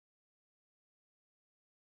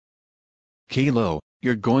Caillou,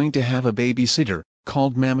 you're going to have a babysitter,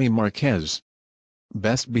 called Mammy Marquez.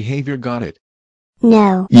 Best behavior, got it?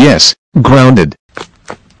 No. Yes, grounded.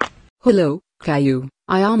 Hello, Caillou.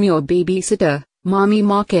 I am your babysitter, Mommy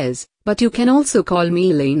Marquez, but you can also call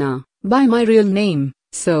me Elena, by my real name.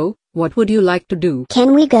 So, what would you like to do?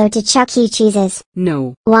 Can we go to Chuck E. Cheese's?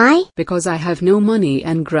 No. Why? Because I have no money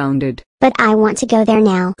and grounded. But I want to go there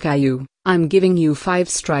now. Caillou, I'm giving you 5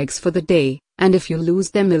 strikes for the day, and if you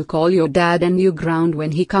lose them I'll call your dad and you ground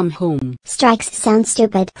when he come home. Strikes sound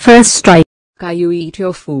stupid. First strike. Caillou, eat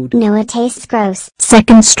your food. No, it tastes gross.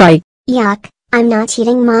 Second strike. Yuck. I'm not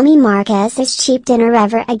eating Mommy Marquez's cheap dinner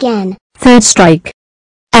ever again. Third strike.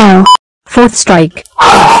 Ow. Fourth strike.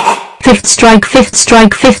 Fifth strike, fifth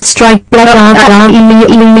strike, fifth strike.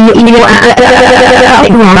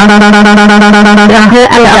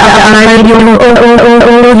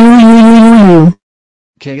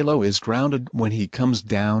 Caillou is grounded when he comes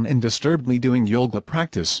down and disturbed me doing yoga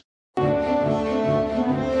practice.